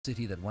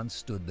city that once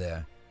stood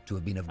there to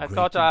have been of I great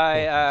thought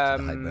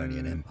importance to the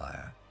Hibernian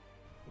Empire.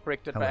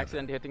 bricked it by However,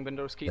 accident hitting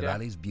Windows key The there.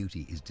 valley's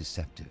beauty is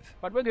deceptive.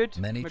 But we're good.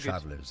 Many we're good.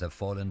 travelers have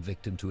fallen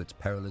victim to its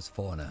perilous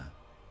fauna,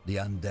 the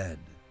undead,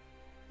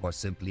 or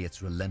simply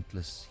its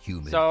relentless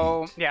humid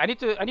So heat. yeah,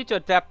 I need to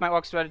adapt my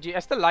orc strategy. I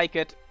still like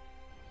it.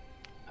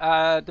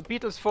 The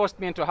beetles forced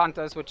me into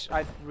hunters, which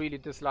I really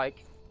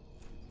dislike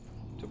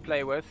to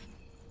play with.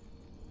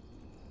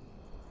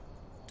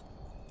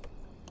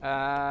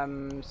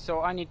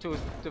 So I need to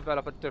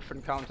develop a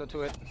different counter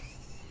to it.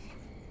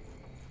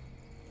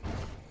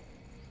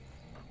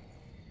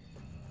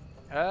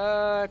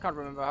 I can't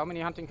remember how many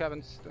hunting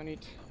cabins do I need.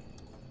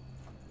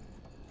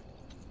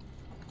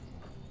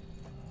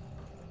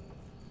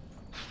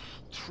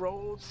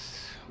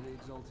 Trolls.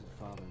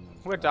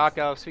 We're dark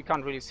elves, we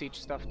can't really siege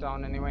stuff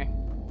down anyway.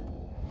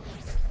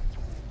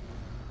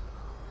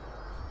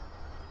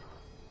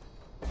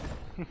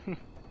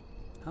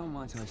 How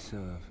might I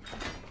serve?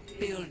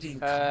 Building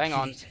hang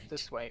on, completed.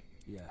 this way.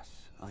 Yes,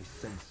 I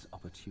sense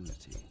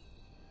opportunity.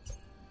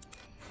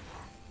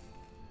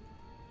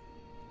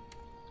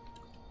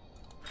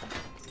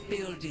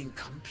 Building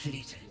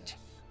completed.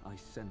 I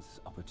sense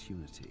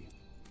opportunity.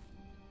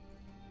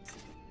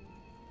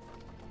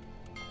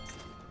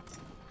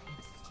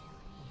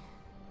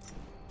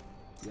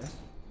 Yes?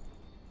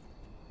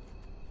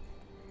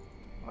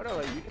 What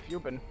have you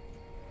been?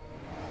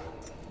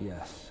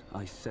 Yes,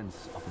 I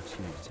sense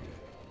opportunity.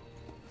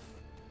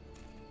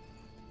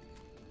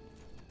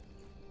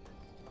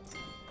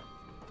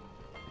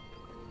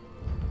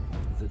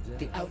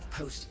 The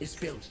outpost is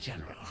built,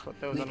 General. Put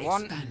those We've on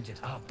one. expanded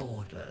our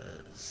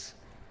borders.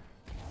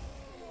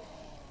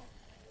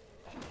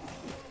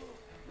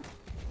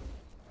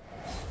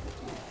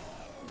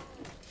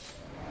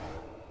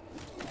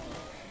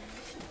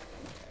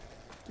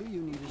 Do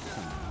you need a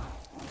summoner?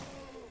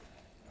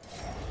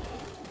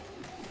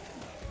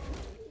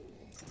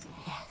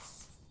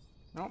 Yes.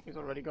 No, he's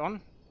already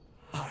gone.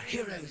 Our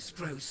heroes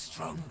grow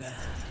stronger.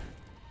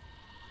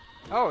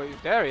 Oh,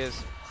 there he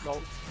is.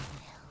 Lol.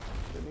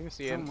 Didn't even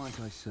see How him. might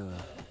I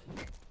serve?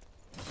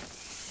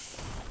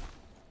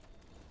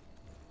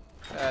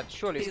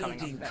 Surely he's coming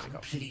Building up. There we go.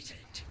 completed.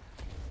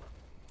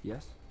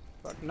 Yes?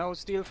 But no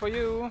steel for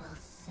you.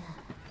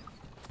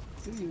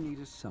 Do you need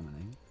a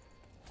summoning?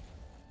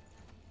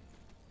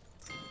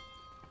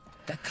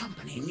 The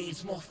company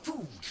needs more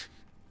food.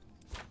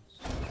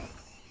 The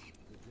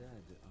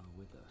dead are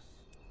with us.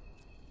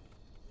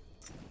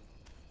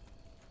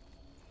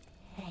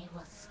 They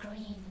will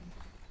scream.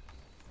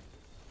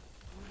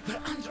 We're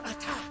under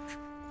attack.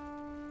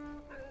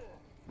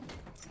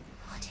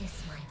 What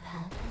is my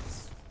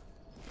purpose?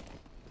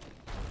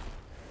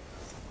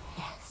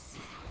 Yes.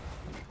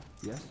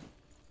 Yes?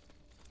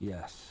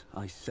 Yes,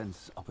 I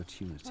sense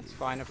opportunity. It's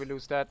fine if we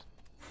lose that.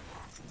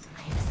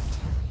 I am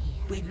still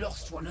here. We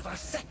lost one of our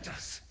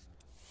sectors.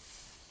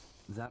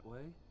 That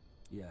way?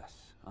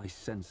 Yes, I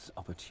sense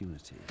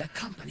opportunity. The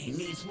company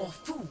needs more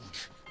food.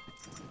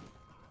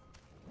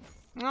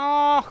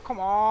 Oh, come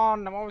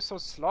on. I'm always so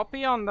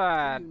sloppy on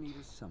that. Do you need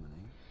a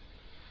summoning?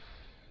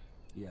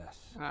 Yes,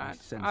 I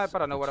Alright, sense I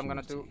better know what I'm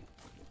gonna do. opportunity.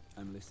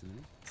 I'm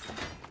listening.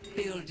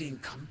 Building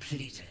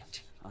completed.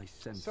 I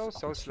sense So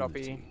opportunity.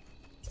 sloppy.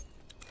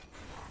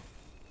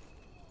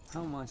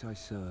 How might I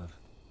serve?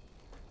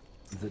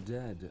 The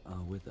dead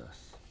are with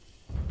us.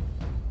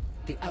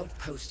 The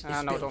outpost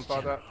is No, built, don't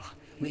bother. General.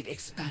 We've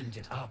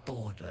expanded our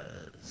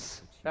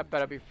borders. That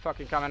better be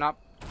fucking coming up.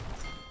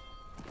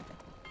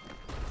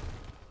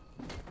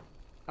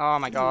 Oh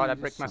my god, I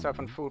bricked myself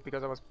on food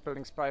because I was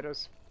building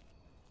spiders.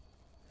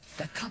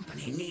 The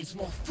company needs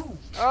more food.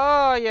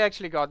 Oh, you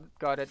actually got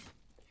it.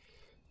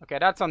 Okay,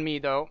 that's on me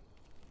though.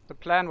 The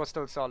plan was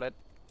still solid.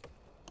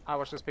 I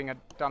was just being a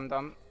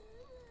dum-dum.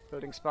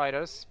 Building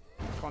spiders.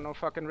 For no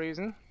fucking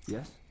reason.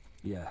 Yes?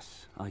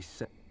 Yes, I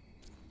sense.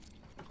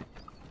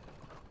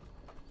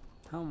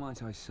 How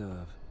might I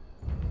serve?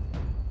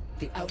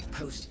 The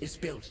outpost is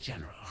built,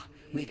 General.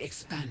 We've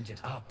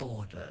expanded our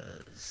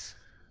borders.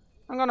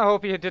 I'm gonna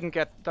hope he doesn't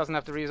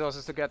have the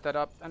resources to get that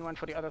up and went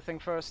for the other thing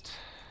first.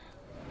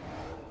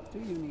 Do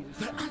you need a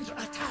We're summoning? under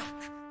attack.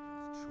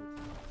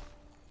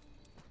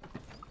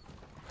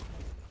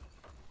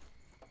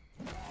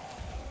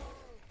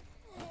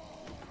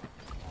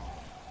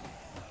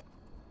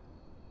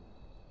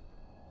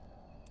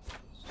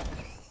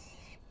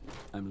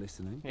 I'm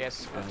listening.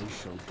 Yes. I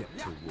shall get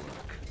to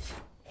work.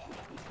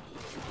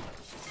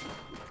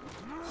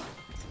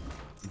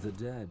 The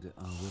dead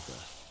are with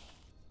us.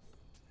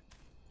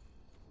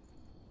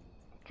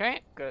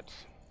 Okay, good.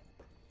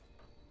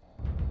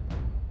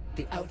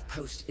 The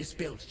outpost is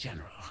built,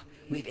 General.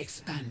 We've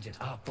expanded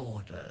our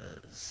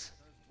borders.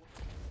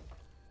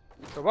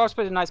 So was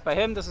pretty nice by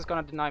him. This is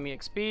gonna deny me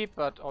XP,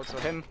 but also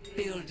him.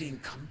 Building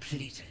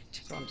completed.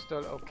 So I'm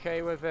still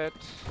okay with it.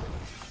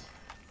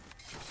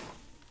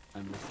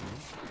 I'm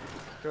listening.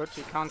 Good,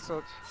 he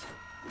cancelled.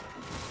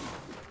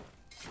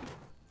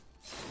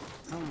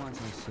 How might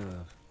I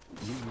serve?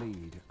 You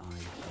lead, I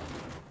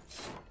follow.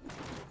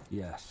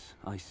 Yes,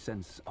 I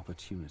sense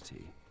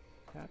opportunity.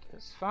 That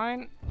is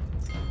fine.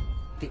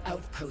 The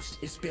outpost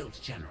is built,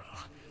 General.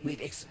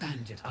 We've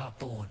expanded our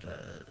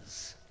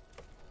borders.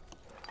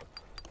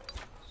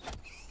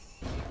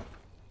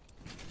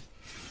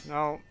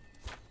 No.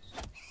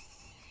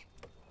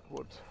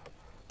 Wood.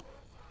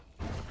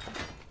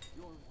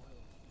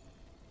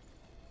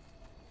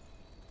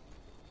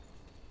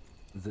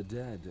 The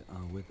dead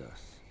are with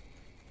us.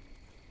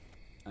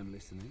 I'm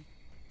listening.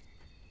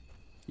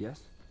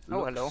 Yes?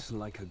 Oh, hello. Looks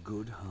like a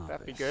good harvest.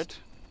 That'd be good.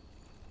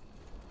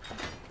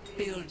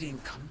 Building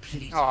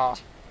completed. Aw.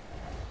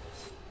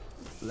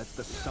 Let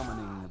the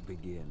summoning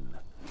begin.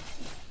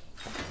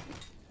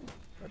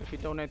 But if he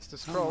donates the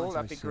How scroll, might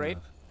that'd I be great.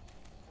 serve?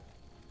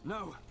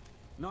 No,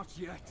 not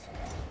yet.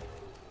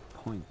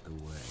 Point the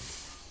way.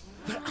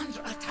 We're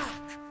under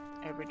attack.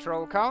 Every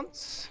troll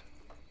counts.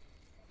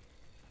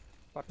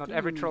 But not Do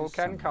every you troll need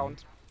can someone?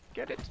 count.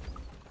 Get it?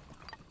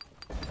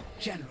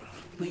 General,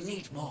 we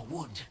need more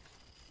wood.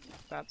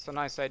 That's a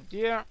nice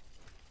idea.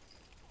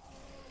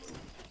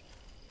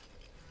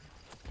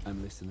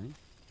 I'm listening.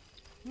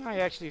 Oh, he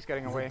actually is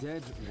getting away. The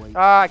dead wait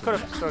Ah, I for could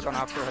have us. still gone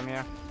after him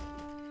here.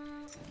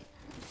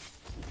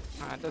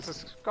 Alright, this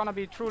is gonna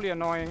be truly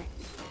annoying.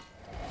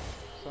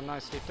 So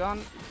nicely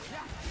done.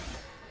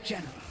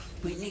 General,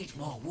 we need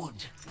more wood.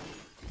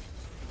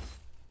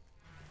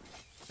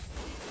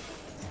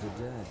 The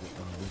dead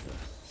are with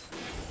us.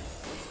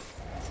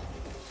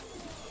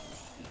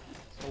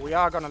 So we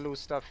are gonna lose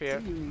stuff here.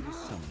 Do you need a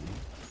summon?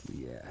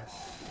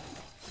 Yes.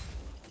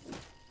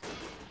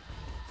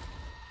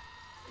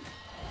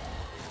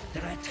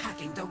 They're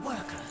attacking the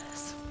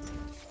workers.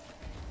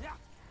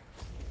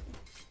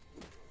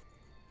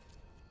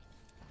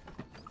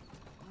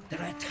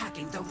 They're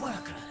attacking the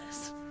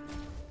workers.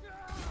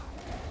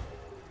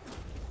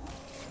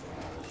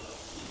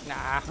 Nah.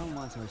 How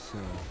might I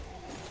serve?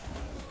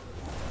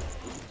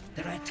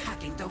 They're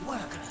attacking the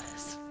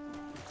workers.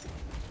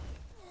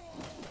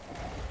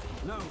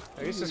 No.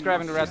 He's just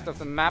grabbing the rest of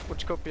the map,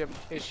 which could be an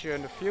issue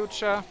in the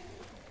future.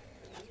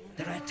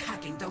 They're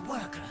attacking the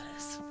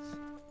workers.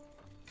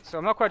 So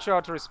I'm not quite sure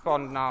how to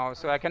respond now.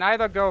 So I can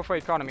either go for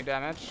economy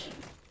damage,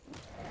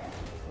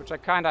 which I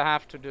kinda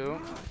have to do.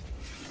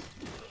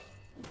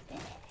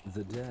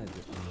 The dead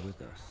are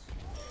with us.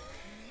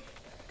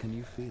 Can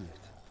you feel it?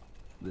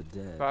 The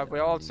dead. But we're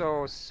are also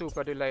near.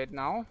 super delayed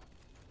now.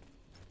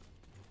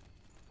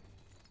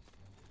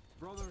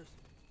 Brothers,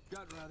 get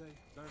ready.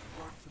 There's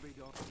work to be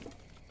done.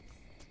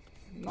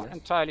 Not Yes?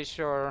 entirely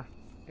sure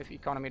if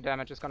economy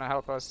damage is gonna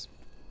help us.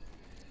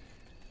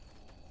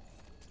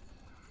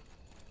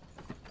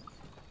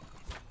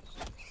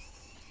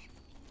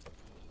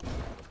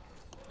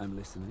 I'm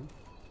listening.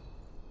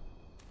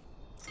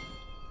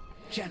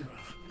 General,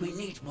 we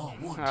need more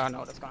wood. Oh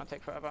no, that's gonna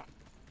take forever.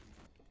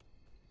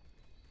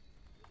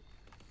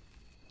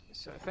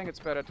 So I think it's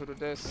better to do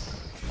this,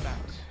 that.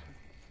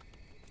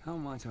 How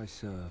might I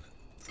serve?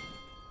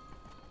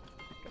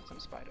 Get some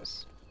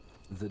spiders.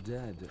 The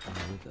dead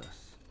are with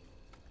us.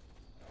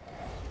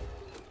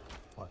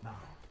 What now?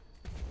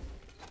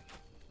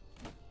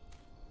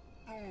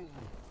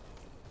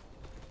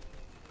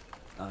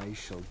 I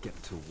shall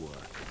get to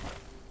work.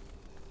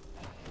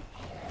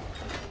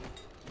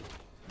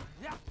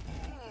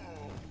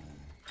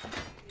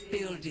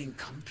 Building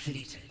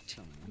completed.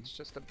 It's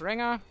just a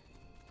bringer.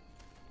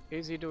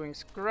 Is he doing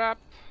scrap?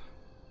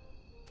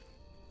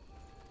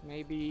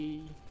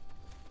 Maybe.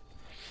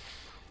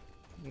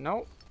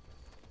 No.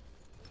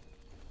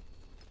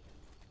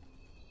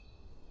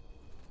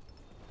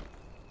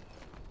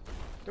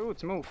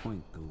 Dudes, move.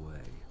 Point the way.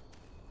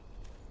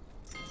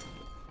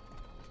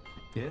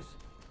 Yes?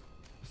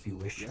 If you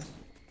wish. Yes?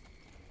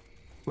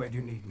 Where do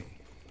you need me?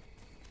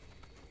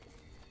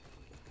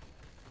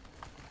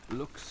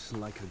 Looks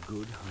like a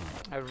good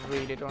hunt. I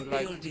really don't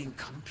like Building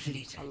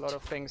completed. a lot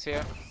of things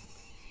here,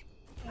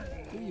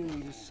 Do you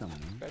need a summon?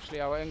 especially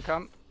our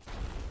income.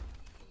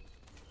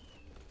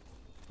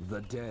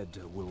 The dead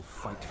will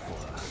fight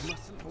for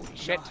us. Holy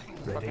shit,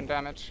 fucking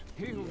damage.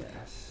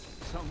 Yes.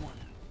 Someone.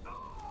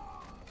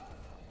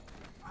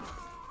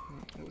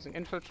 Losing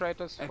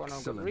infiltrators for no good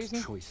Excellent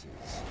reason. choices.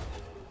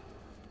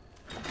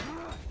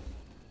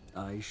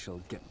 I shall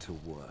get to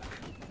work.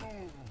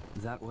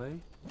 That way?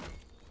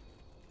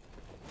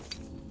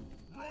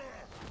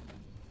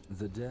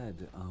 The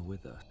dead are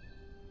with us.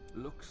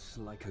 Looks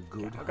like a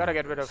good I gotta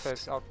get rid of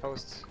harvest. his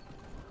outposts.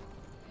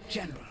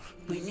 General,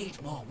 we need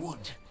more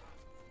wood.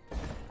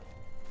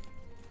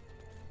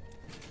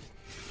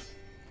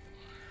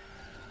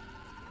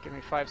 Give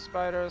me 5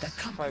 spiders, The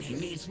 5 company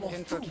needs more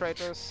food.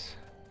 infiltrators.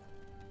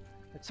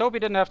 Let's hope he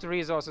didn't have the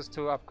resources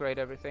to upgrade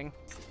everything.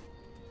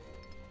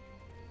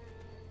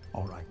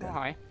 All right Oh, then.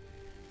 hi.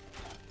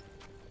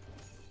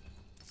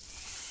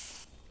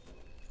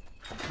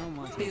 How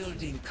might I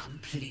Building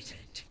completed.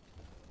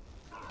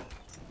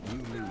 You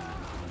lead.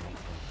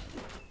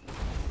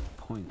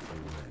 Point the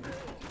way.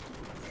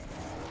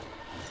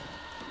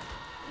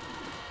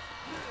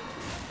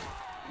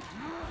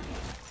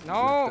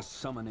 No! Let the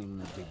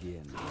summoning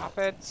begin.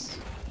 Puppets!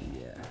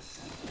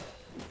 Yes.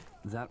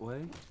 That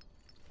way?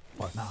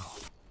 What now?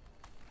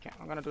 Can't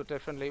I'm gonna do it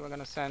differently. We're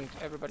gonna send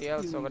everybody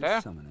else You over need a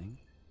there. Summoning.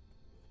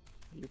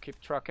 You keep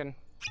trucking.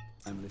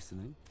 I'm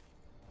listening.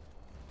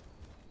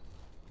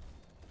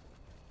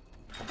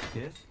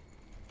 Yes?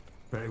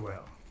 Very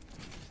well.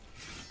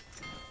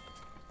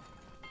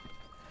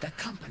 The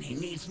company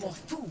needs more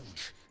food.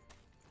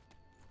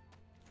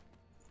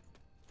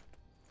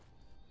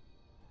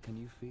 Can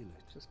you feel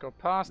it? Just go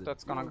past. The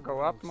That's gonna your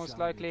go up will most shall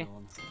likely. be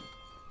done.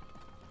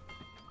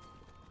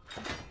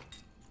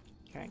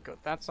 Okay, good.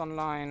 That's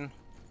online.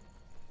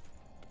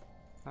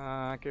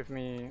 Give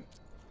me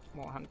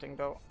more hunting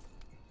though.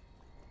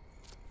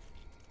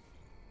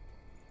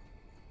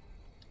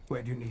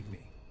 Where do you need me?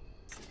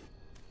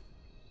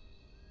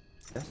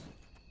 Yes.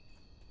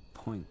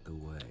 Point the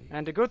way.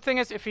 And the good thing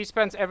is, if he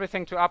spends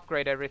everything to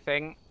upgrade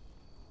everything,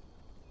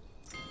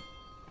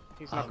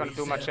 he's not Our gonna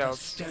do much reserve of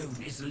else.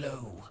 stone is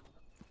low.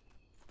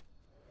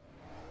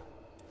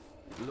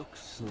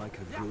 Looks like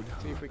a good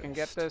See if we can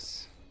get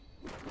this.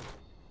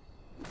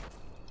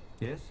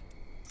 Yes?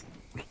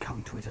 We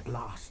come to it at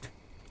last.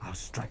 Our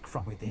strike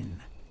from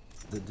within.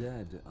 The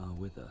dead are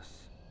with us.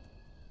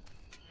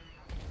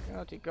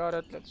 Good, he got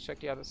it. Let's check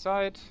the other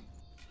side.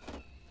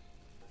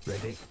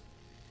 Ready?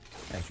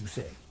 As you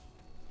say.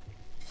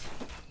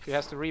 If he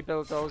has to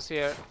rebuild those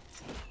here,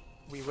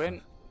 we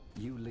win.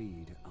 You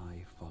lead,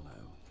 I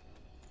follow.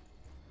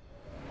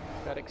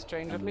 That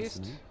exchange at I'm least.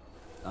 listening.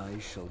 I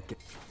shall get.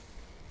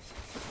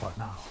 What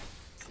now?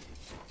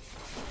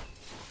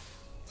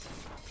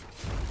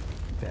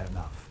 Fair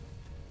enough.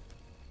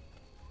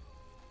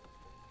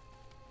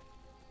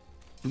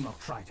 Do not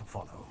try to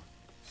follow.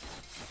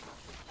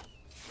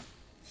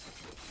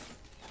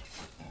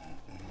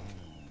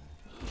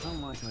 How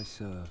might I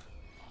serve?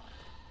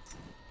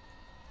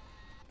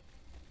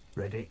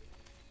 Ready?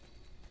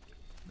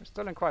 We're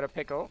still in quite a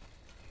pickle,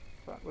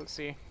 but we'll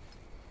see.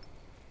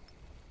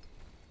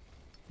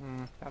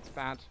 That's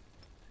bad.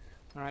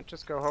 Alright,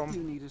 just go You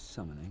home. need a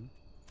summoning?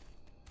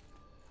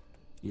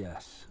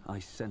 Yes, I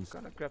sense.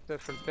 Gotta grab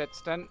different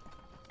bits then.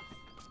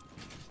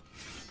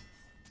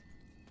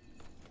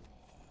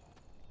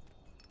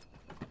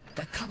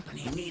 The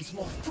company needs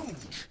more food.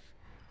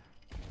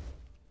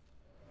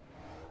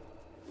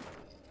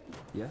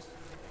 Yes?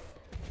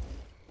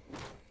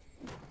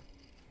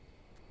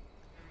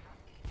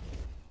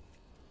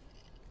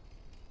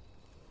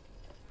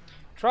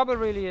 Trouble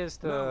really is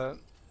the...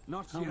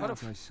 Not how yet.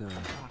 might I serve?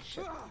 Oh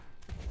shit.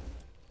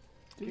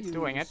 Do Keep you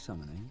doing need a it.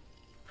 Summoning?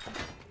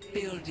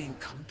 Building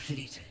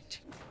completed.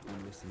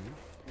 I'm listening.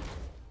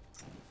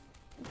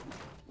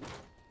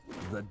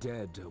 The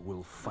dead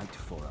will fight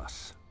for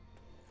us.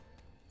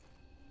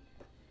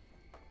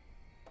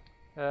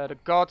 The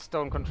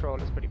Godstone control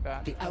is pretty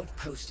bad. The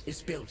outpost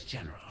is built,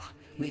 General.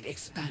 We've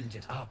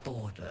expanded our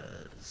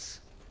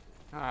borders.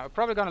 We're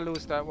probably gonna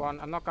lose that one.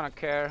 I'm not gonna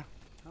care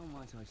How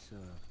might I serve?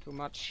 too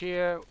much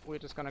here. We're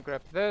just gonna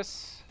grab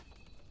this.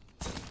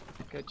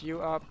 Get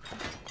you up.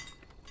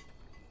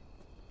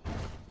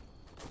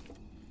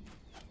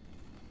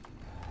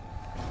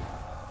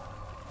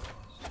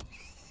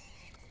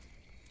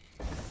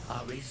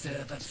 Our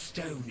reserve of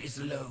stone is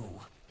low.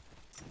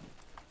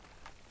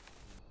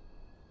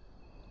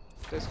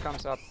 This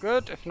comes up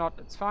good. If not,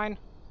 it's fine.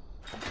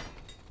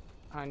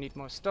 I need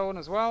more stone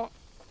as well.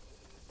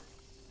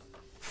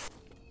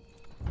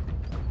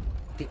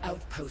 The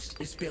outpost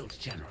is built,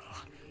 General.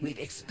 We've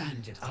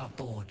expanded our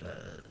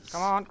borders.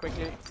 Come on,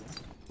 quickly.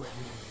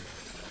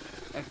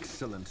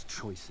 Excellent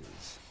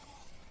choices.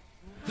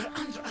 We're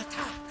under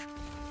attack.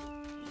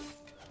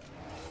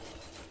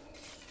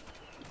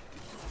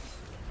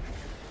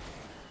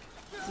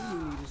 Do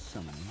you need a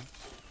summoning?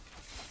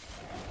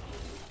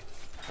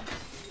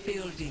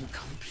 Building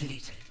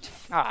completed.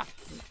 Ah,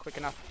 quick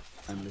enough.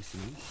 I'm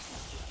listening.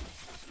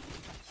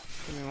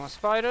 Give me more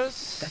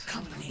spiders. The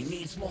company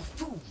needs more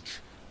food.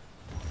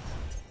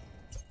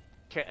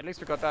 Okay, at least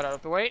we got that out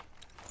of the way.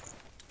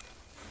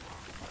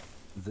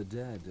 The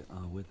dead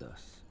are with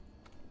us.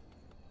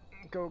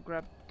 Go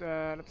grab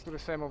let's do the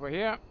same over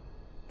here.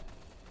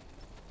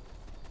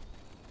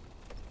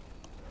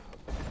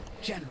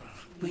 General,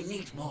 we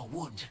need more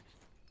wood.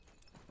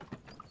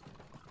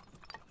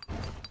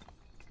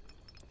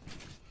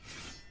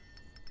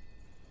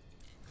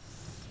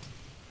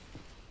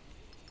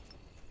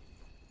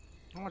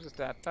 How much is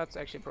that? That's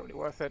actually probably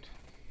worth it.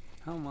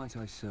 How might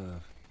I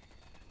serve?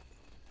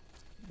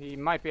 He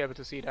might be able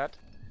to see that.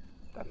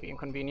 That'd be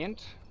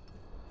inconvenient.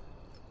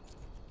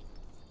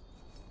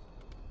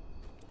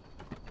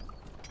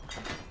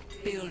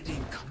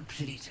 Building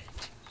completed.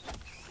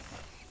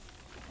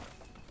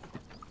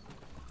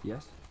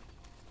 Yes?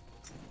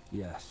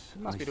 Yes.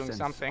 He must I be doing sense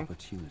something.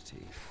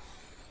 Opportunity.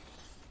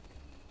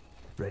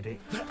 Ready?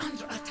 We're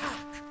under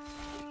attack.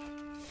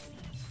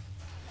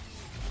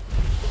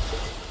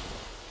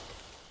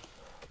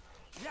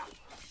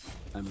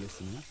 I'm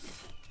listening.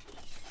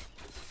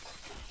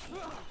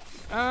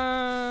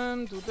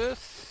 Do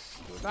this,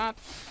 do that.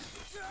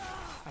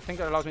 I think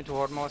that allows me to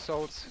hoard more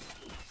souls.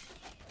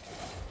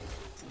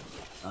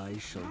 I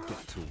shall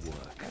get to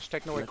work.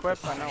 Hashtag no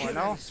equip, I know.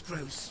 Heroes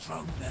grow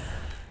stronger.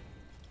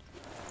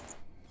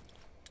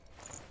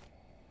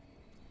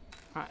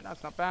 Alright,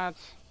 that's not bad.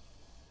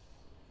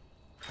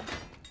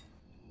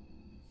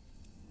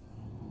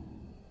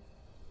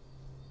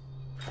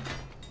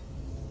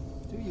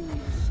 Do you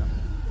need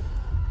something?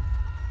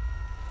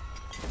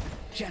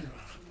 General,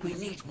 we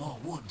need more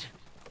wood.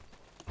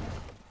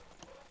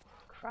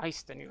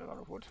 Christ, I need a lot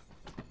of wood.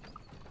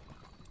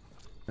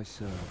 I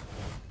serve.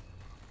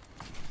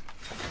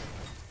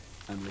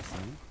 I'm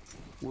listening.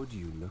 Would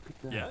you look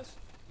at that? Yes?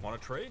 Want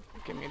to trade?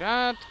 Give me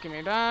that, give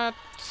me that.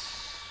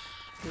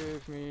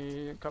 Give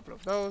me a couple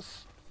of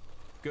those.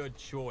 Good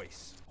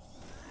choice.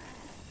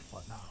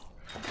 What now?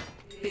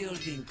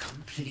 Building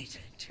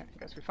completed. Okay, I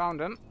guess we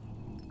found him.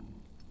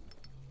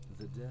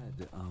 The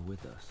dead are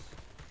with us.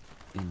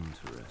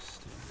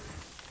 Interesting.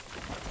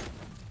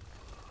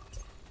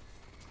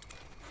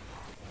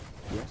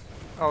 Yes?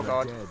 Oh the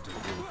god. dead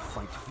will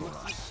fight for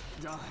us.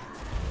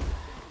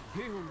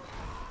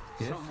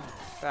 Yes?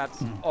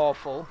 That's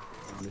awful.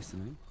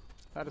 Listening.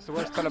 That is the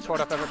worst teleport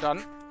I've ever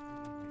done.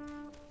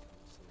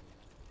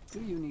 Do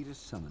you need a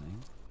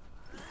summoning?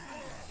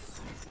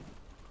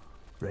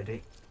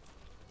 Ready?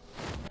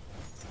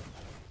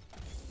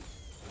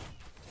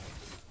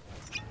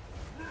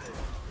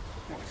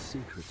 What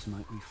secrets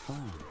might we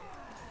find?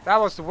 That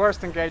was the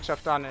worst engage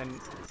I've done in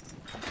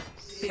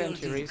Building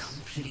centuries.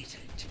 completed.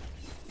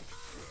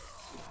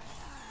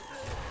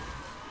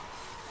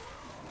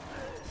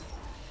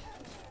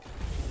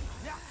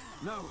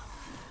 No,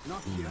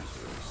 not yet.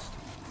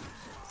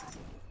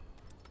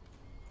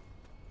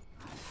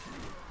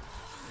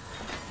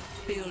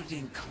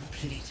 Building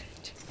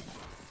completed.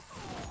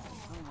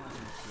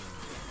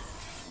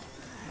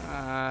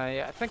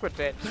 Yeah, I think we're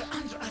dead. We're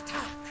under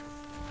attack.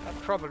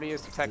 That probably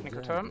is the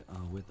technical the term. dead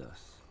are with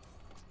us.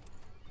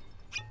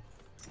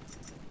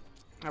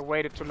 I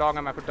waited too long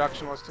and my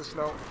production was too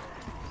slow.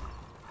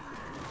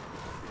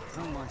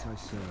 How might I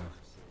serve?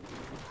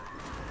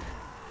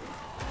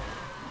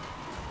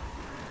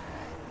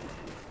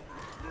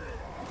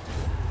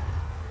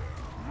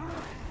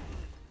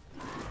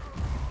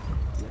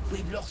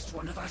 We've lost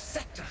one of our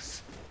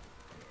sectors.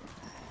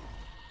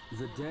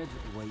 The dead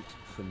wait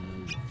for no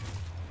one.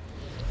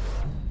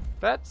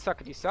 That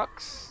suckety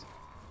sucks.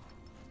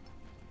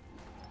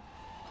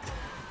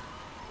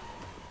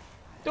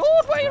 Dude,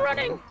 where are you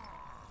running?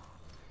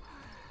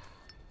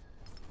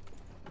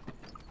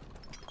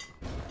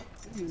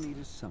 Do you need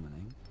a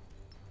summoning?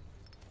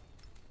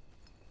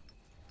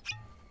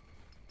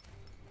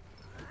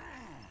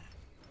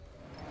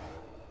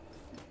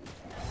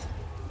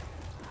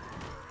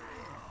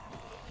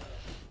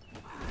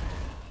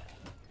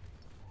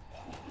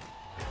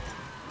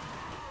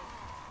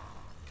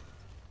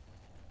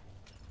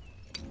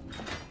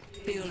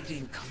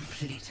 Building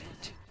completed.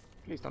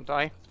 Please don't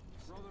die.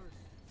 Brothers,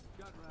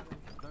 get ready.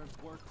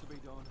 There's work to be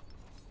done.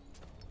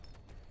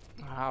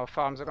 Our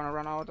farms are gonna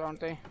run out, aren't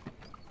they?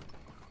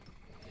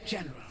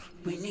 General,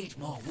 we need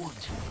more wood.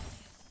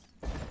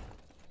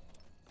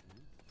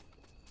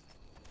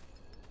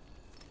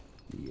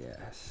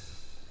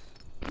 Yes.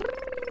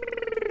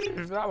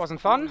 That wasn't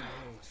fun.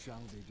 All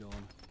shall be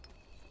done.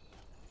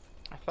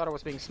 I thought I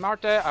was being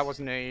smart there. I was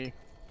nay.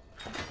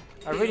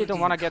 I really don't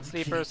want to get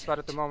sleepers, but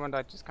at the moment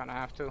I just kind of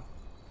have to.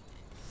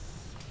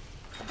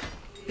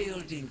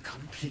 Building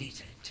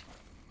completed.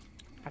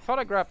 I thought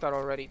I grabbed that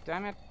already.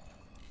 Damn it.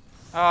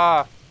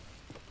 Ah.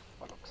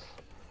 Bollocks.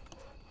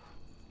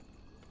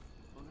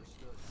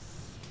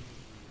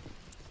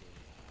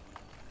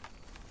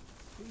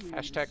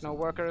 Hashtag no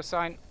worker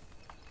assigned.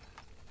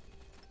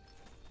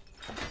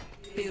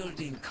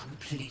 Building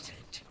completed.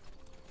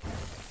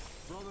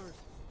 Brothers,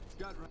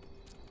 get ready.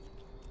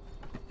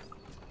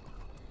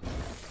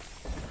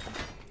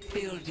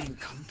 Building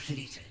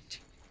completed.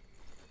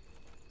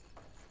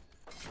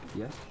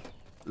 Yes?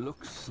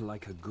 Looks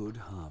like a good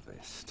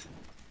harvest.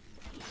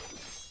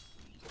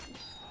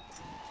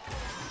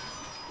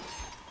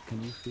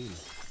 Can you feel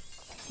it?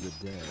 The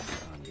dead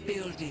are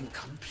Building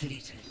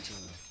completed.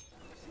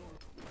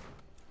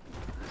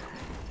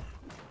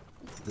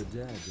 The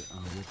dead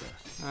are with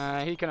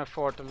us. He can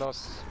afford the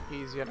loss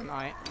easier than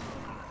I.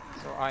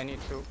 So I need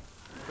to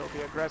go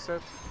be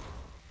aggressive.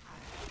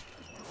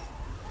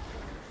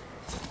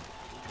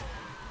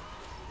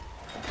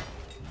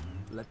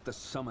 Let the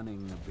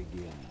summoning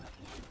begin.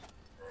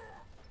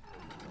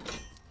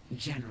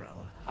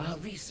 General, our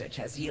research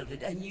has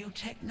yielded a new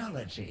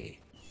technology.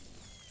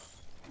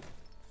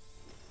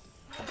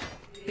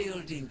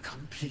 Building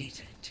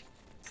completed.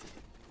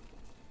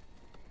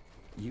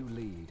 You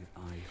lead,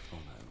 I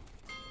follow.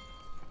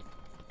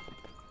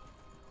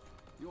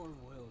 Your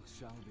will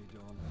shall be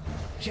done.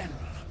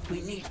 General,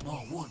 we need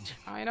more wood.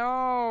 I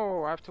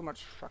know! I have too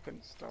much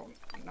fucking stone.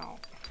 No.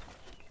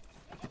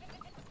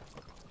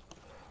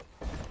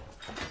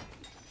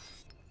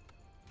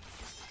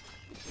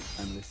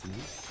 I'm listening.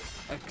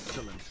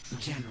 Excellent.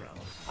 General,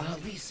 our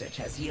research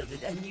has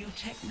yielded a new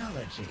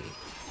technology.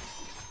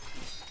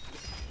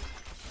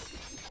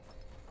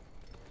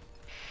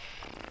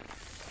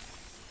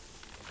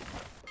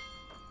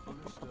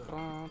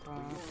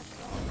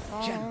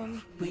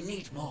 General, we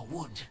need more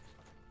wood.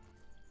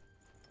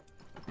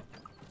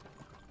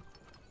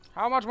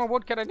 How much more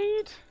wood can I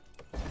need?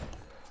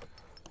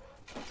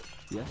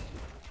 Yes?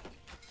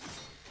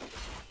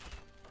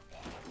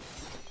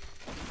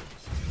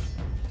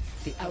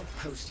 The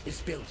outpost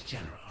is built,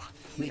 General.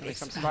 We've Make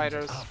some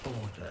expanded spiders. our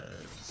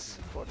borders.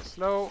 For the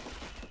slow.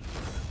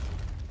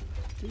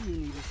 Do you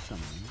need a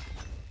summon?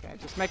 Okay,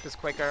 just make this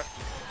quicker.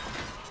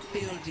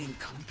 Building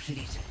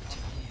completed.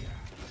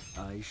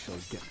 I shall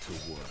get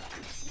to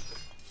work.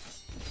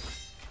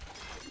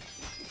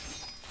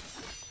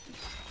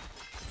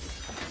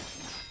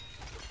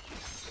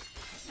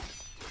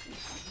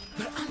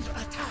 We're under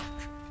attack.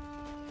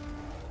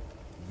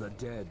 The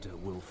dead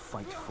will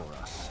fight for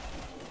us.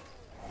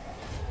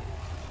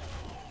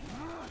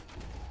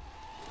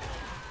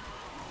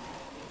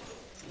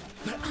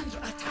 We're under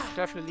attack.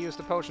 Definitely use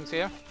the potions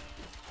here.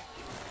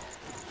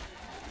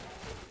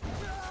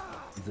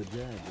 The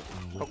dead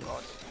are Oh with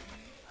god.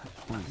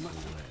 Point away.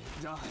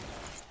 Die.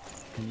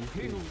 Can you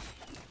feel Heal.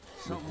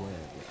 the dead are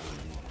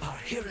with? Our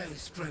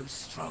heroes grow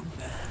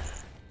stronger.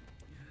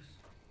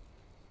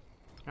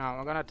 Now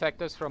we're gonna attack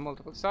this from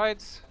multiple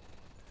sides.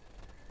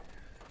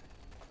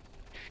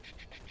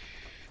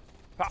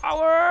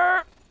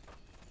 Power!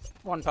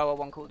 1 power,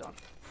 1 cooldown.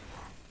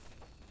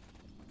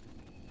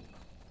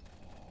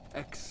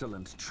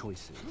 Excellent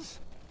choices.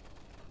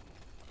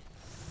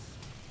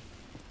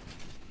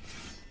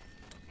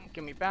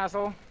 Give me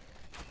Basil.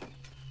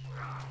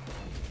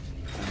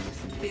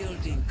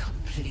 Building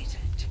completed.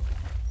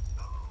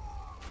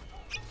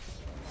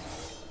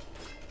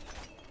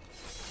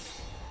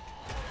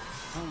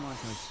 How might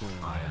I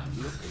serve?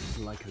 Looks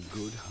like a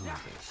good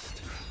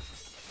harvest.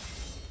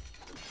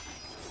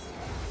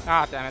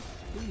 Ah, damn it.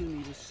 Do you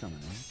need a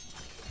summoning?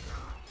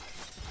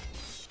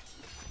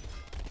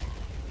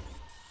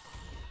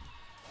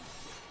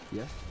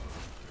 Yes?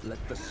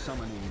 Let the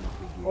summoning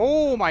begin.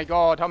 Oh my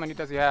god, how many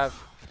does he have?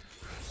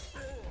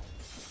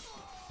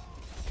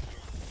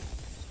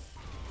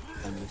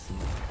 And listen.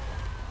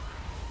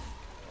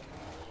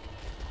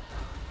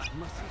 I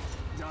must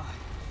die.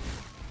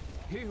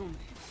 Heal me.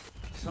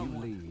 You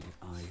lead,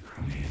 I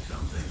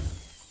follow.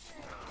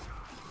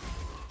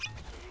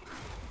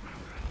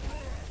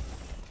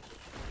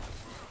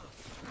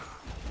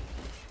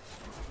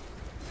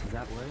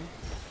 That way?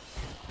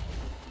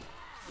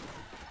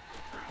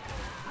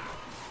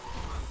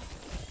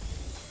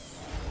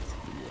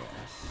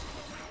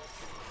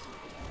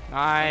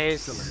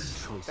 Nice.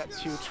 Excellent choices.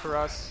 That's huge for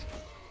us.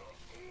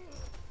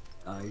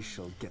 I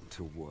shall get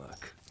to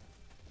work.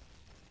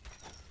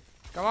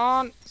 Come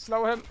on,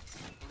 slow him.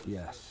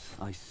 Yes,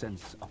 I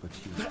sense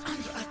opportunity. We're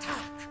under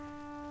attack.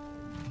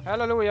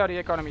 Hallelujah, the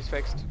economy's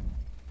fixed.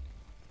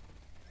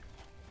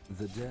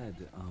 The dead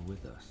are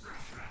with us.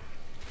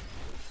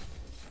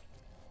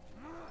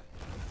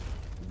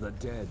 The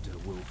dead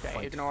will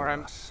fight ignore for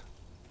him. us.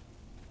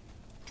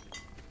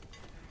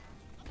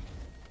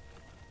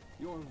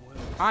 Your will.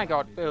 I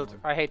got built.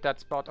 I hate that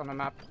spot on the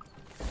map.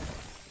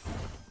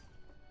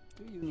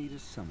 Do you need a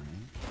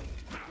summoning?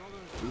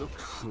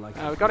 Looks like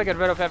We gotta get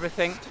rid of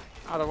everything.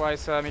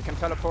 Otherwise, we can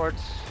teleport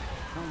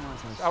How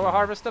might I our serve?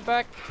 harvester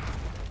back.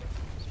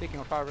 Speaking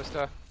of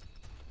harvester.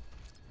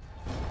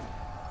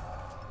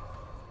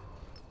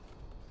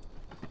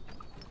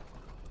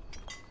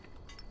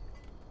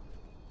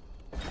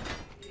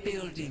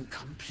 Building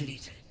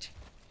completed.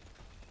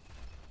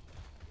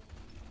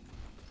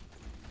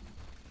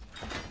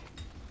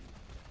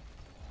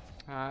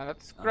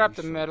 Let's grab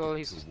the shall metal.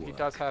 get to He work.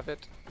 does have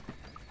it.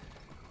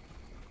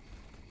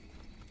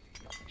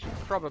 Should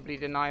probably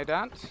deny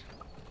that.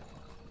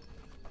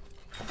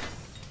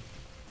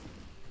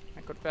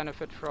 I could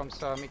benefit from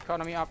some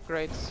economy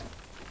upgrades.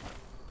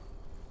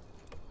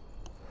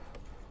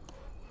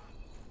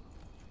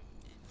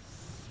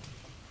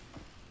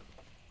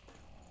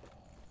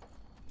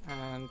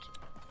 And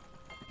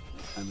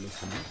I'm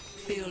listening.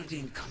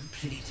 Building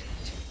completed.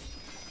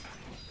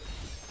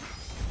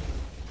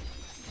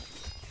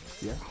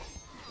 Yes?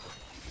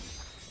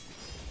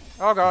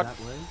 oh god, That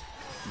way?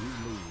 You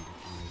lead,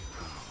 I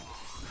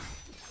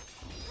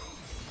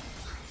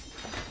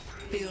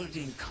follow.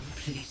 Building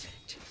completed.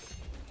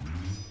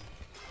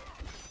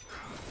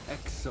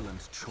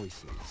 Excellent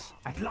choices.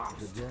 At last.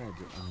 The dead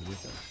are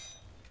with us.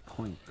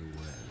 Point the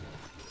way.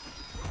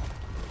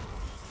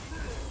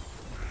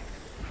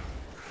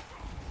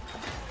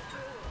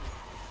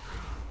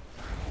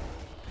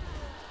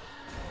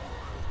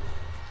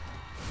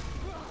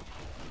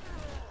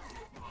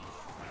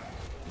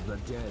 The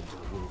dead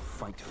will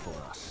fight for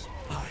us.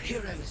 Our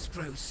heroes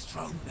grow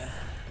stronger.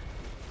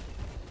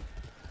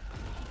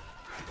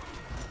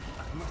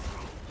 I must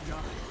die.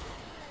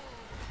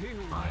 Heal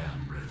me. I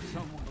am ready.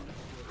 Someone.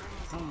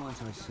 How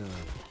might I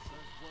serve?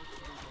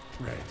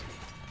 Ready.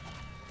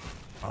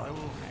 I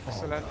will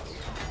excellent.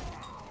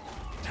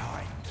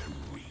 time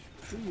to reap.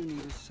 Do you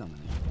need a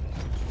summoning?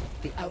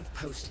 The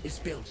outpost is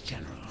built,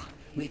 General.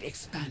 We've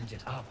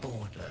expanded our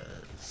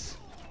borders.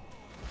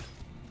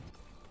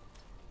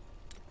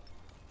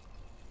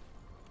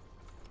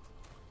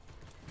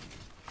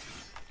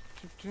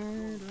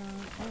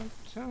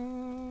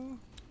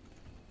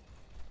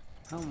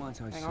 How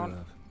might I Hang serve?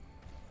 on.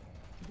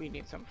 We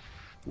need some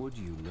Would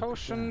you look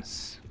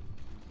potions.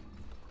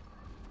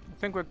 I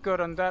think we're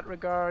good on that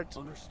regard.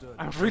 Understood.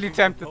 I'm really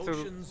tempted to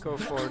Potions. go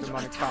for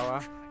demonic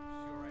power. Sure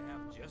I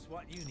have just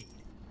what you need.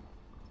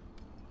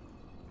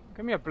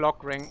 Give me a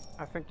block ring.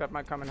 I think that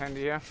might come in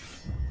handy here.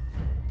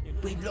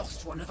 We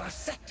lost one of our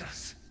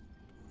sectors.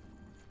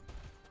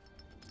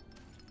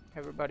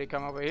 Everybody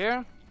come over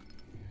here.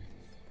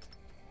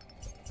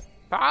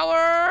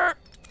 Power!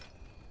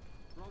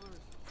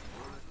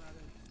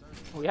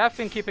 We have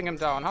been keeping him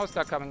down. How's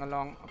that coming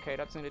along? Okay,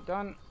 that's nearly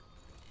done.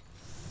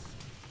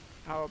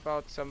 How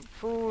about some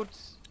food?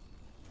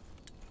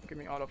 Give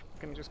me all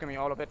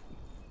of it.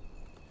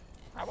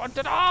 I want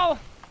it all!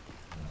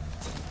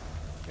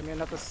 Give me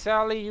another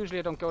Sally. Usually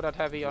I don't go that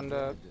heavy on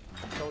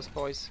those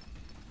boys.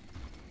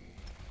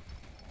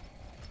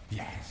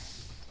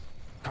 Yes.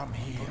 Come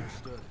here.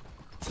 Understood.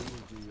 We will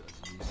do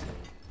as you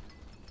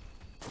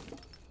say.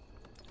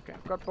 Okay,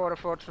 I've got border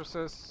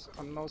fortresses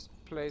on most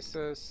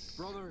places.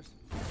 Brothers,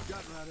 get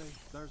ready.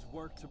 There's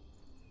work to.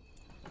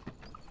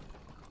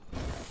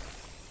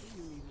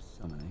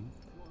 Summoning.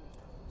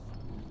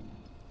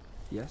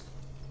 Yes?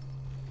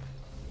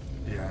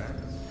 Yes.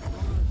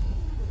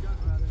 Get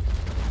ready.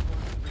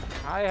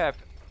 I have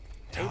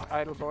 8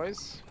 idle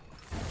boys.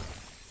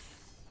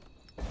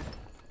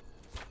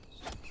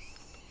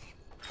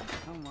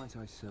 How might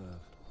I serve?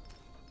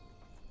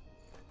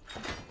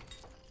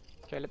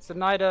 Okay, let's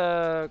deny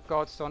the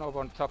Godstone over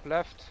on top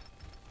left.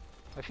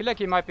 I feel like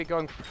he might be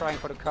trying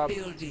for the cub.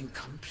 Building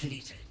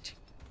completed.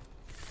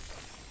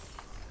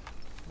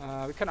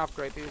 We can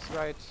upgrade these,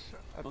 right?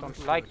 I don't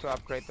Understood. like to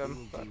upgrade We them,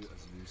 will but do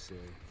as you say.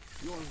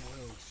 Your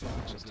will shall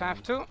just be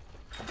have to.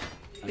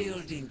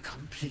 Building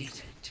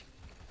completed.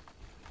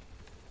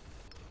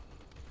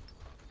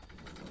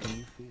 Can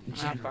you feel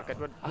it? Ah, fuck it,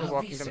 we're Our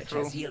walking them research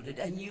through. has yielded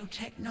a new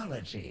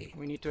technology.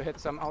 We need to hit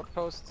some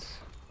outposts.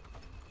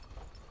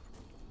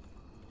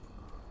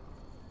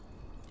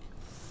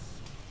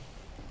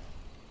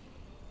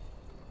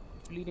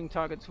 Bleeding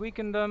targets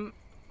weaken them.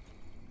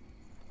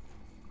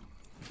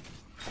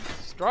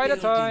 Strider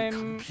Building time!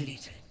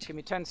 completed. Give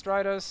me 10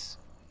 Striders.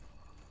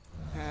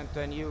 And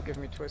then you give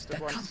me twisted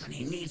The ones.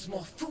 company needs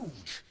more food.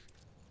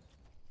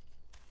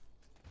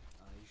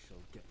 I shall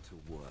get to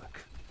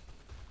work.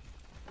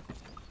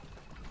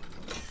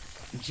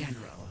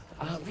 General,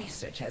 our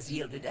research has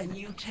yielded a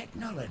new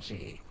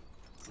technology.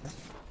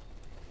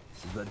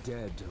 The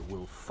dead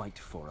will fight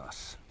for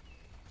us.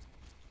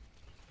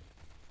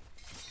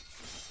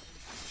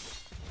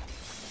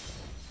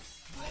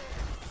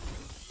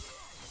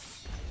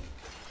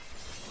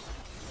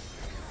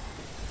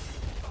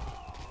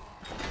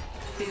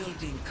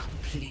 Building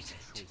completed.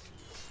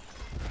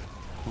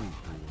 Point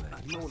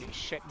blank. Holy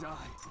shit. die.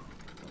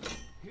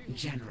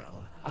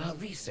 General, our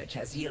research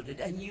has yielded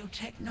a new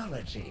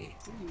technology.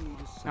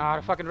 Ah,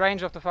 the fucking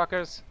range of the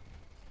fuckers.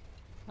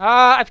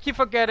 Ah, I keep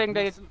forgetting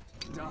they...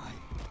 Die.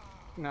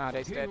 Nah,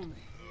 they're dead. Heal me.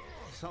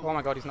 Oh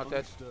my god, he's not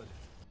dead. Understood.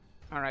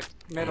 Alright,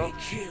 middle. We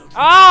killed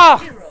Ah!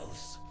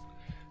 heroes.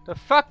 The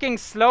fucking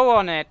slow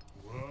on it.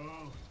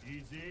 Whoa.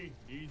 Easy.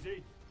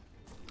 Easy.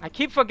 I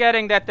keep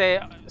forgetting that they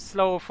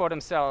slow for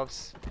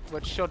themselves,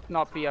 which should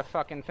not be a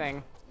fucking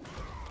thing.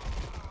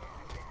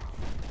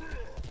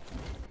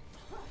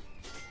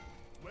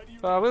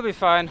 But we'll be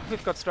fine.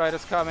 We've got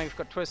Striders coming, we've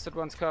got Twisted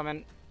Ones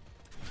coming.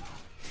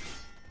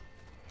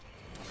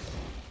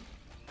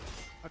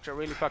 Which are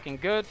really fucking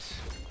good.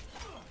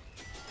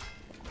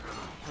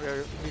 We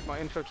need more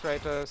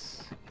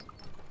infiltrators.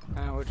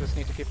 And we just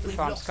need to keep the We've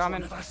farms lost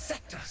coming. one of our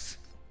sectors.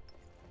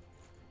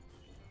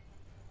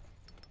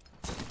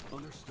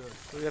 Understood.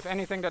 Do we have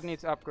anything that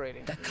needs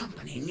upgrading? The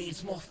company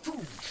needs more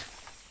food.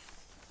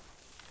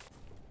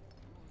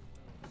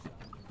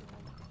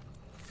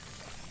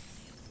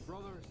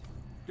 Brothers,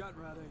 get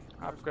ready.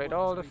 There's Upgrade work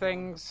all to the be done.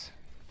 things.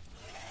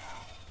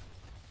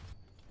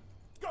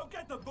 Go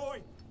get the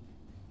boy.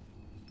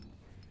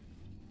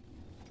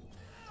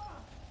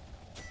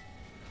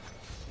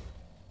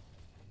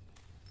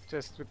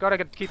 Just, we gotta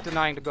keep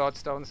denying the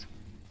Godstones.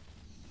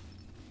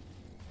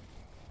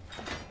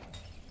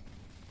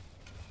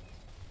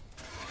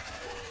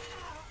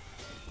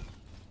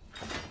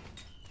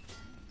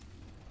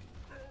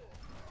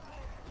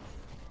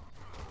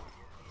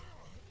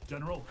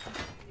 General.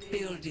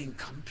 Building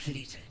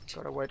completed.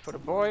 Gotta wait for the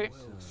boy.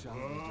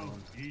 Whoa.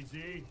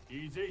 Easy.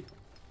 Easy.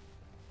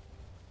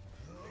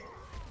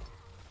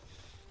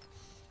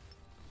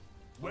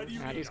 Where do you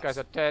Yeah, need these us? guys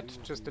are dead.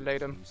 Just delay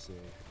them. You say.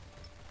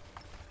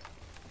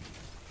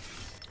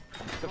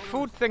 The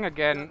food thing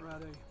again. Get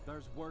ready.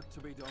 There's work to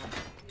be done.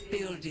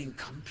 Building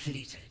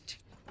completed.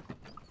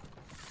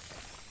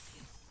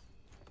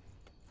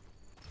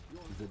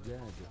 The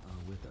dead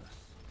are with us.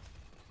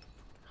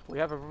 We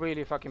have a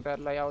really fucking bad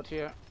layout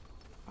here.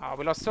 Ah,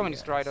 we lost so many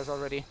Striders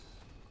already.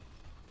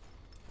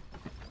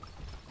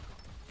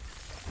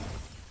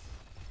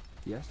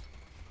 Yes?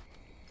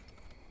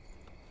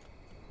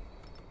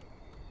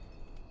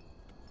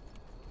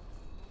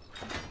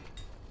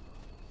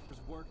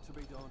 There's work to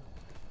be done.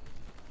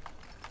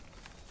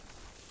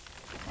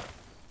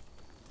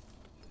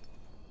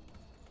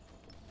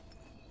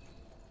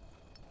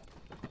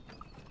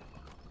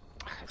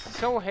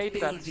 so hate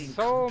that Building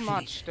so complete.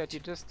 much that you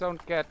just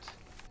don't get.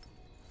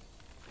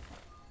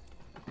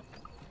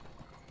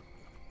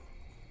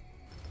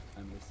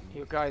 I'm listening.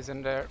 You guys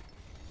in there.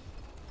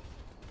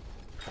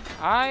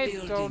 I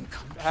Building don't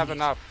complete. have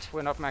enough.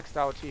 We're not maxed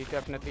out. He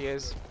definitely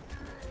is.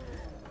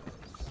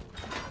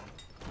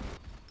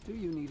 Do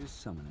you need a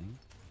summoning?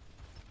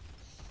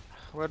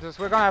 We're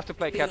gonna have to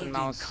play cat and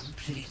Building mouse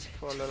completed.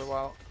 for a little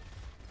while.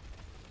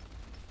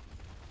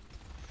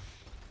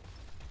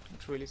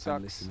 Which really I'm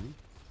sucks. listening.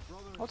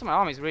 Also, my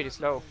army's really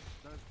slow.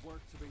 There's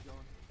work to be done.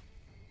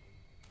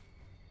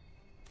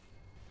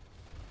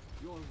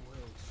 Your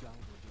will shall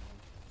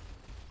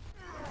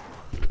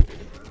be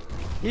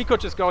done. He could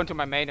just go into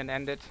my main and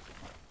end it.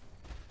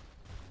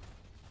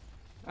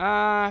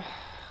 Yeah,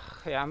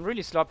 I'm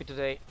really sloppy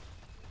today.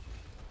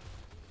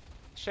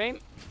 Shame,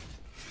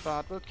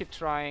 but we'll keep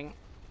trying.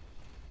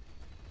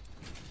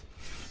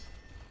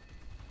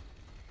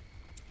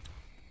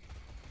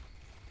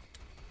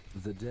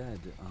 The dead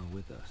are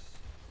with us.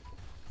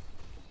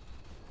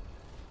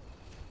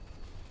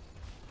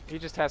 He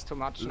just has too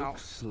much now.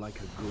 Looks like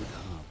a good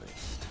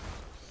harvest.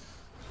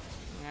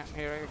 Yeah,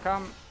 here I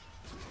come.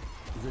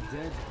 The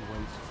dead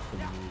wait for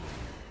me.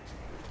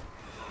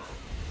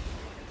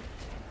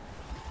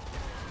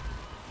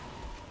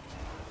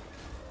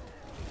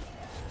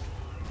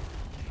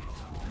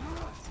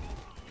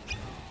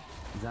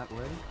 That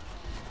way?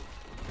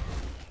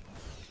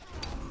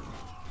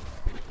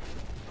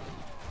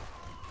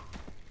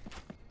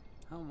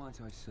 How might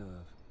I serve?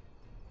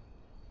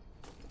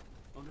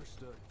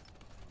 Understood.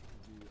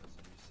 Do as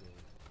you say.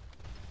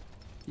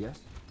 Yes?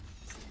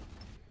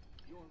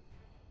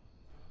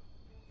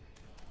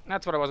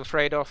 That's what I was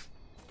afraid of.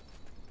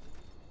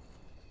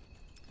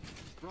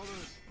 Brothers,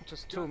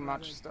 Just get too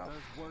much ready. stuff.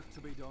 There's work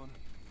to be done.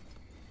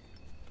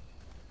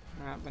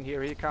 Yeah, and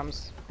here he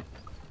comes.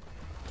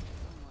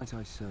 Might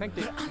I serve? Thank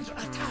you. Under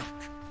attack.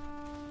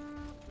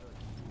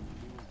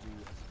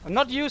 I'm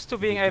not used to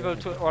being able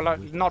to, or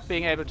like, not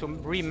being able to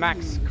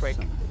re-max quick.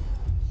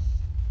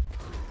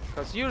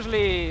 Because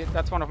usually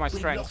that's one of my We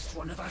strengths. lost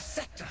one of our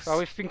sectors. So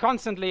we've been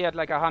constantly at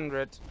like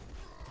 100.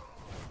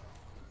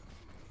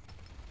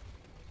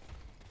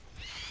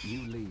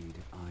 You lead,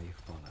 I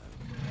follow.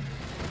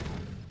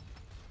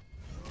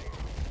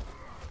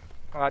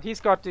 Alright, he's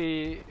got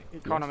the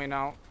economy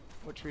now,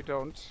 which we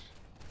don't.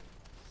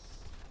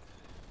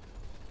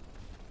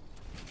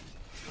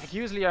 Like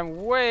usually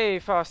I'm way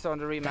faster on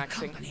the The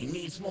remaxing. company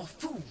needs more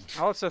food.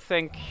 I also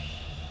think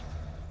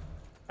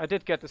I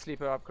did get the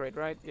sleeper upgrade,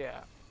 right? Yeah.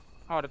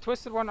 Oh, the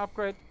twisted one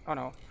upgrade? Oh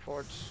no,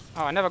 forge.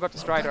 Oh, I never got the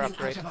We're strider running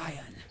upgrade. out of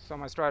iron. So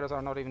my striders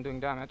are not even doing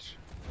damage.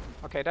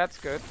 Okay, that's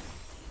good.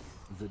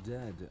 The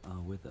dead are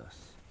with us.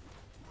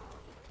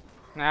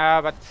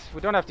 Nah, but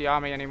we don't have the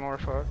army anymore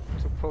to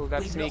pull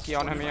that We sneaky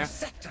lost on one him of our here.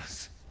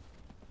 sectors.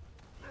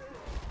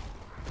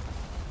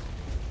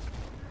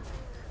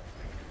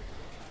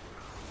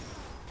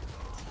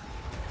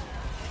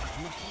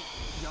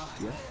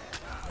 Yes?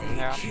 They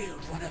Yeah.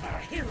 killed one of our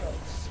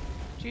heroes.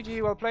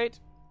 GG, well played.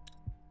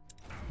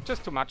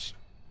 Just too much.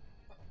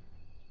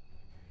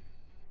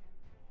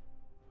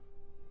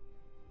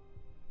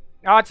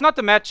 Oh, it's not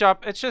the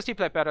matchup. It's just he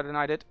played better than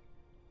I did.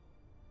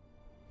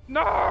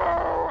 No,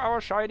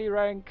 our shiny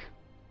rank.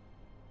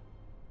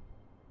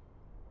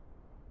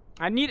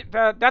 I need.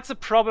 That's a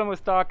problem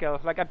with Dark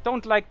Elf. Like, I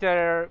don't like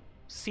their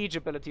siege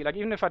ability. Like,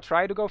 even if I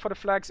try to go for the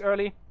flags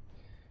early,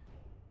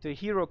 the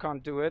hero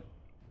can't do it.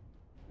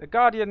 The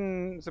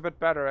Guardian is a bit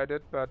better at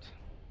it, but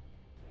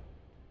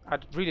I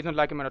really don't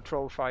like him in a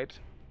troll fight.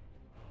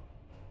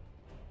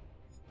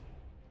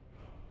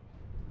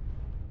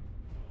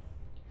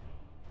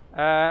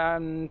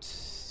 And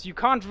you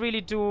can't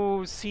really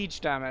do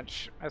siege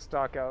damage as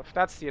Dark Elf.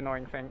 That's the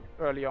annoying thing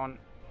early on.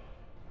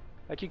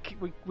 Like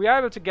we are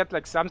able to get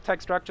like some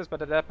tech structures,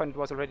 but at that point it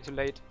was already too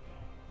late.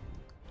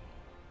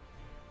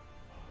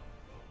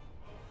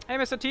 Hey,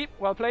 Mr. T,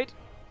 well played.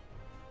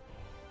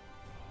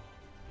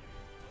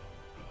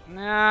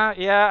 Nah,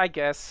 yeah, I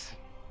guess.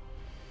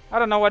 I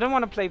don't know. I don't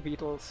want to play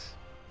beetles.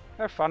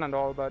 They're fun and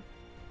all, but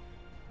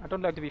I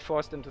don't like to be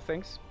forced into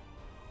things.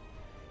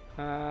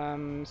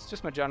 It's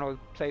just my general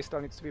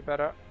playstyle needs to be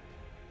better.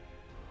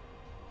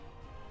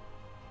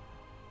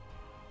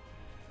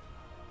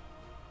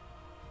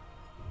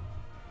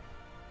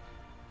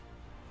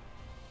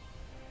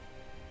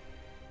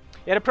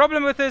 Yeah, the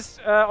problem with this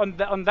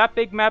on that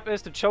big map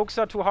is the chokes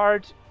are too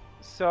hard,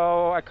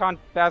 so I can't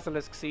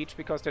Basilisk Siege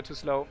because they're too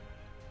slow.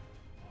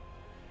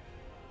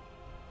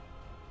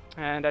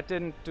 And I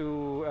didn't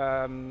do...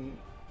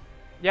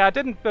 yeah, I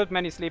didn't build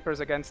many sleepers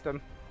against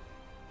them.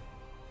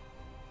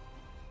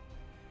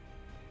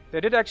 They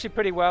did actually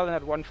pretty well in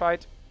that one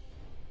fight.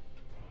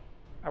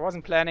 I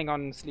wasn't planning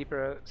on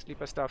sleeper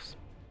stuffs.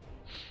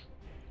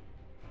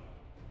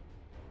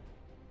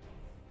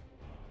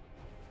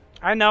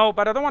 I know,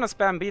 but I don't want to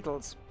spam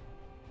beetles.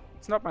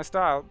 It's not my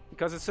style,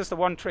 because it's just a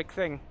one-trick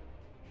thing.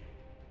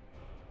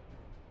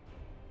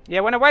 Yeah,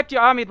 when I wiped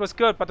your army it was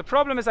good, but the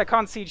problem is I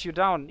can't siege you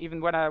down,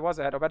 even when I was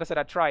ahead. Or better said,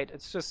 I tried.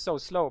 It's just so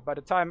slow. By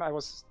the time I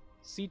was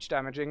siege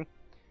damaging,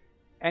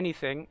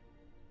 anything,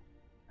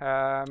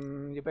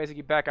 you're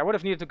basically back. I would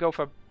have needed to go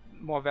for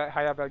more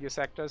higher value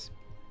sectors.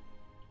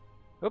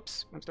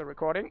 Oops, I'm still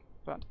recording,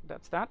 but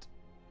that's that.